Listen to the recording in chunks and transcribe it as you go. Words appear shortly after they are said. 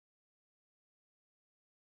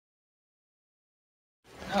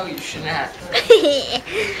Oh, you should not.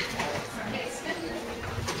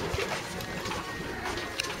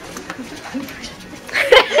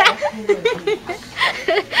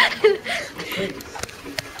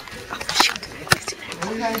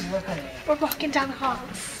 We're walking down the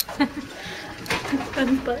halls.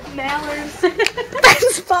 Ben's butt. Mallers.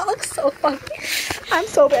 Ben's butt looks so funny. I'm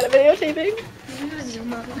so bad at videotaping.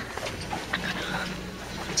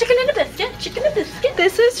 Chicken and a biscuit. Chicken and a biscuit.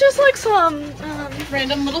 This is just like some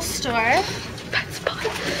Random little store. Ben's butt.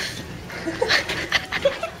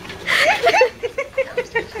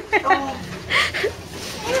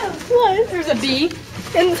 What? There's a bee.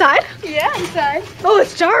 Inside? Yeah, inside. Oh,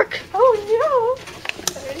 it's dark. Oh no.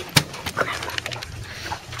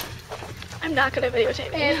 I'm not good at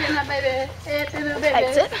videotaping. It's in the baby. It's in the baby.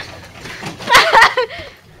 Exit.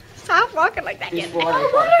 Stop walking like that, kid. Water.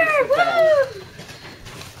 Woo!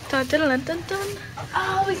 Dun, dun, dun, dun, dun.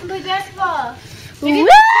 Oh, we can play basketball. Maybe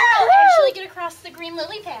Maybe he'll actually get across the green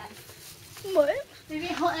lily pad. What? Maybe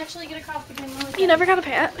he'll actually get across the green lily pad. You never got a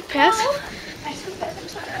pass? No. I took that. I'm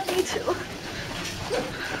sorry. Me too.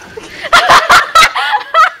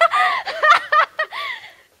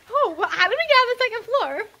 Oh, well, how did we get on the second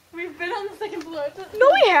floor? We've been on the second floor. No,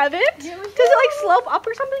 we haven't. Yeah, we Does it like slope up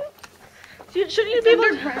or something? Shouldn't you be able to?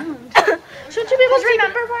 Shouldn't you be able to?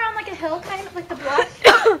 Remember we're on like a hill, kind of like the bluff.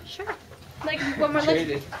 Sure. Like when we're She like.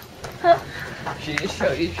 did. Huh? She just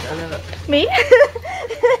showed you. Shut up. Me?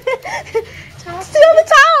 Steal the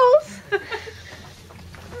towels.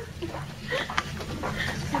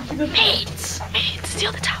 Maids,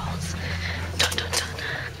 steal the towels. Dun, dun, dun.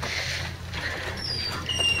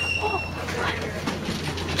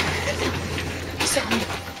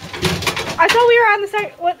 I thought we were on the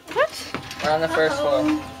second. What? We're on the first floor.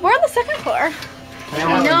 We're on the second floor.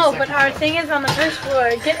 No, but our thing is on the first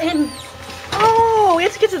floor. Get in. Oh, we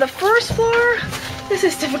have to get to the first floor. This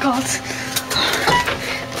is difficult.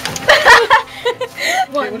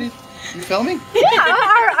 What are you filming? Yeah,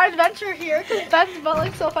 our adventure here. Because Ben's butt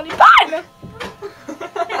looks so funny. Fun.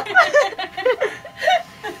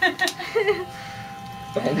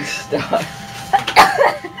 Ben, stop.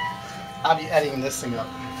 I'll be editing this thing up.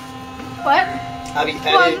 What? I'll be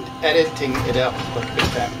editing it up like a big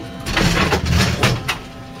fan.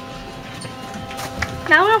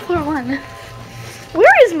 Now we're on floor 1.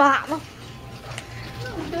 Where is Mom?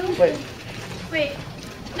 Wait. Wait.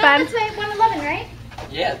 No, Ben? that's right. 111, right?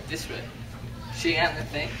 Yeah, this way. See on the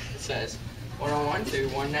thing? It says 101 to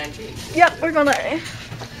 119. Yep, we're going there.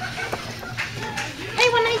 Hey,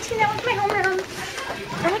 119. That was my homeroom.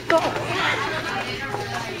 Where am I going?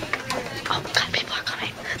 Oh God, people are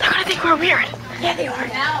coming. They're gonna think we're weird. Yeah, they are.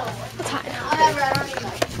 No. Let's hide. Whatever. I don't need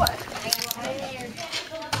that. What?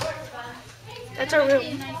 That's our room.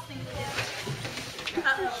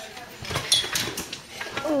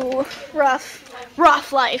 Ooh,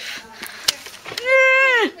 rough life.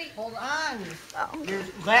 Hold on. Oh. Your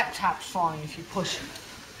laptop's falling if you push it.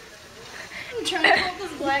 I'm trying to hold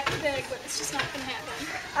this black bag, but it's just not gonna happen.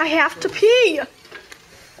 I have to pee.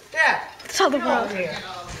 Yeah. Tell the Get over world. here.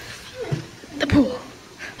 The pool.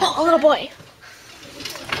 Oh, a little boy.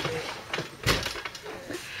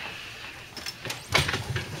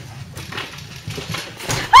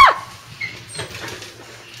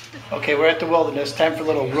 Okay, we're at the wilderness. Time for a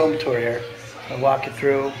little room tour here. I'll walk you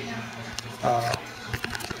through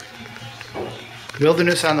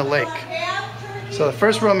wilderness on the lake. So the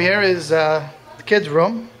first room here is the kids'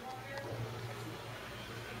 room.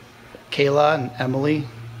 Kayla and Emily,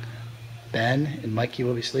 Ben and Mikey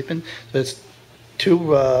will be sleeping. So it's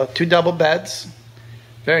two double beds.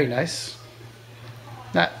 Very nice.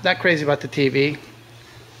 Not crazy about the TV.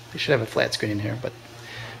 They should have a flat screen in here, but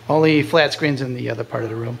only flat screens in the other part of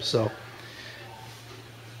the room. So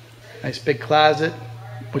nice big closet,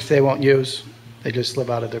 which they won't use. They just live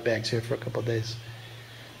out of their bags here for a couple of days.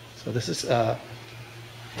 So this is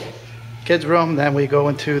kids' room. Then we go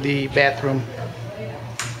into the bathroom.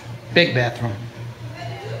 Big bathroom.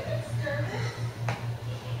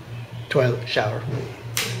 Toilet, shower.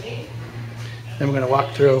 Then we're gonna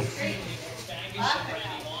walk through.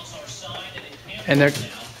 And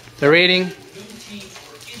they're eating.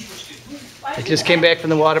 They just came back from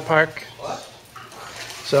the water park.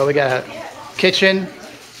 So we got a kitchen.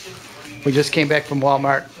 We just came back from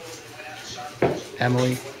Walmart.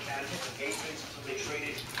 Emily.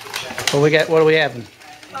 What are we having?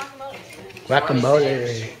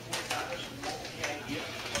 Guacamole.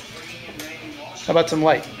 How about some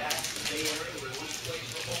light?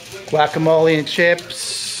 Guacamole and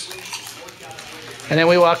chips. And then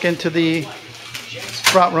we walk into the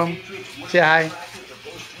front room. Say hi.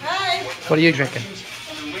 Hi. What are you drinking?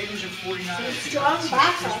 Strong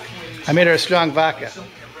vodka. I made her a strong vodka.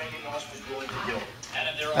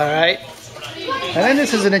 All right. And then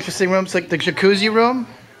this is an interesting room. It's like the jacuzzi room.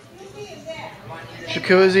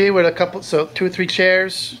 Jacuzzi with a couple, so 2 or 3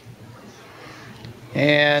 chairs.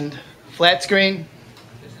 And flat screen.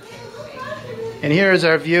 And here is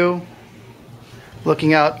our view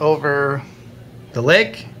looking out over the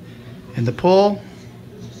lake and the pool.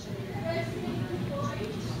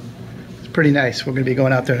 It's pretty nice. We're going to be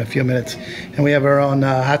going out there in a few minutes. And we have our own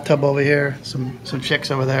hot tub over here, some chicks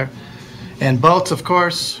over there. And boats, of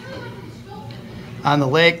course, on the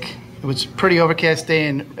lake. It was a pretty overcast day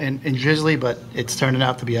and drizzly, but it's turning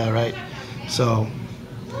out to be all right. So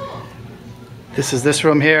this is this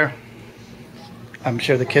room here. I'm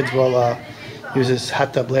sure the kids will use this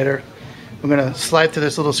hot tub later. We're gonna slide through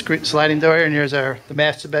this little sliding door here, and here's the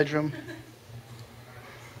master bedroom.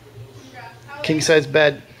 King size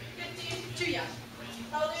bed.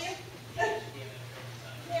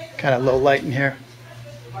 Kind of low light in here.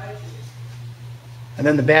 And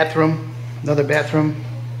then the bathroom, another bathroom,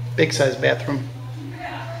 big size bathroom.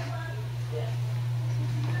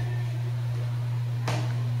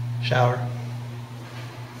 Shower.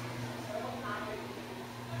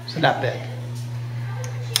 So not bad.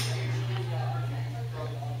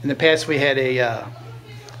 In the past we had a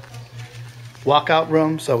walkout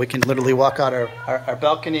room, so we can literally walk out our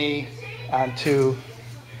balcony onto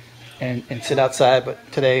and sit outside, but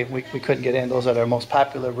today we couldn't get in. Those are our most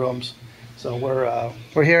popular rooms. So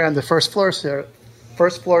we're here on the first floor still,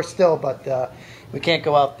 but we can't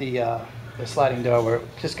go out the sliding door. We're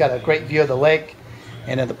just got a great view of the lake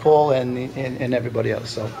and of the pool and everybody else.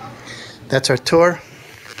 So that's our tour.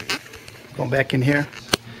 Going back in here.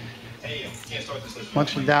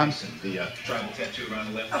 Munching down.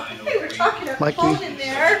 Mikey. In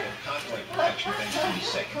there.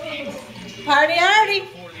 Party, party.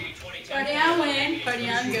 Party on win, party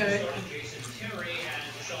on good.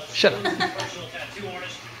 Shut up.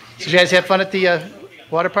 So you guys have fun at the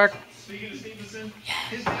water park?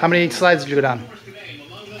 How many slides did you go down?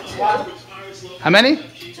 How many?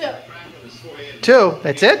 2. 2?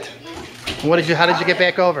 That's it? And how did you get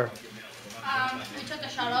back over? We took a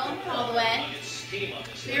shuttle all the way.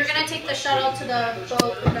 We were gonna take the shuttle to the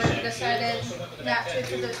boat, but then decided not to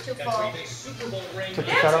because it was too full. Took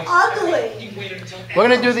the shuttle? Ugly. We're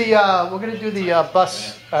gonna do the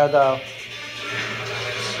bus the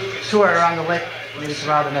tour around the lake maybe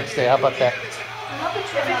tomorrow the next day. How about that?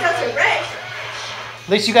 If it doesn't rain. At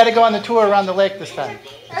least you got to go on the tour around the lake this time.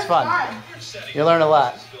 It's fun. You learn a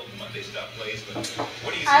lot.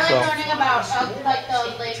 I like learning about like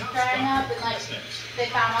the lake drying up and like they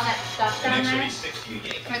found all that stuff down there,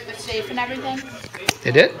 like the safe and everything.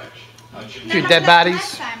 They did? Dude, dead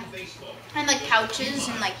bodies? And like couches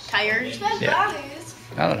and like tires. Yeah.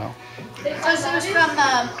 I don't know. Because it was from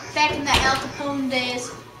back in the Al Capone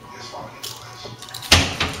days.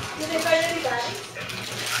 Did they find any bodies?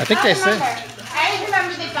 I think they said. I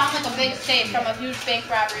remember they found like a big safe from a huge bank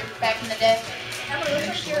robbery back in the day. Emily,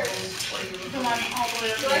 what's yours? The one all the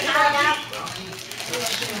way Do I over have there.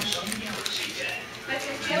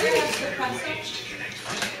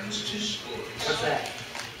 What's that?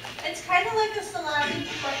 It's kind of like a salami,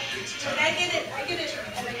 but when I get it, and I get a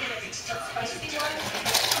spicy one.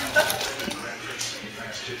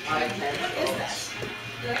 What is this?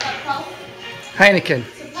 Is that called? Heineken.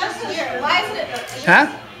 Why is it? Huh?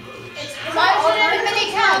 Why is it in a mini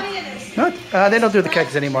keg? No, they don't do the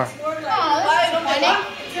kegs anymore. Oh, that's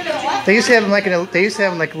disappointing. They used to have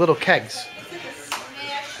them like little kegs.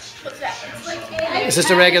 What's that? It's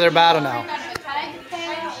just a regular bottle now.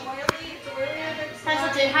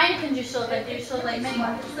 Did Heineken do so good? Do so like mini?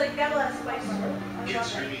 It's like got a lot of spice.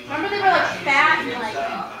 Remember they were like fat and like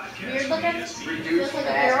weird looking? It looked like a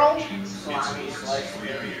barrel.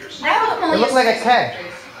 It looked like a keg.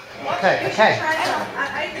 Okay, a keg. I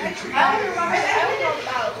don't remember. I don't know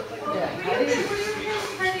about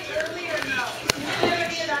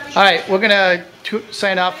it. All right, we're gonna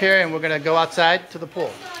sign off here, and we're gonna go outside to the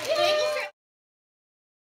pool.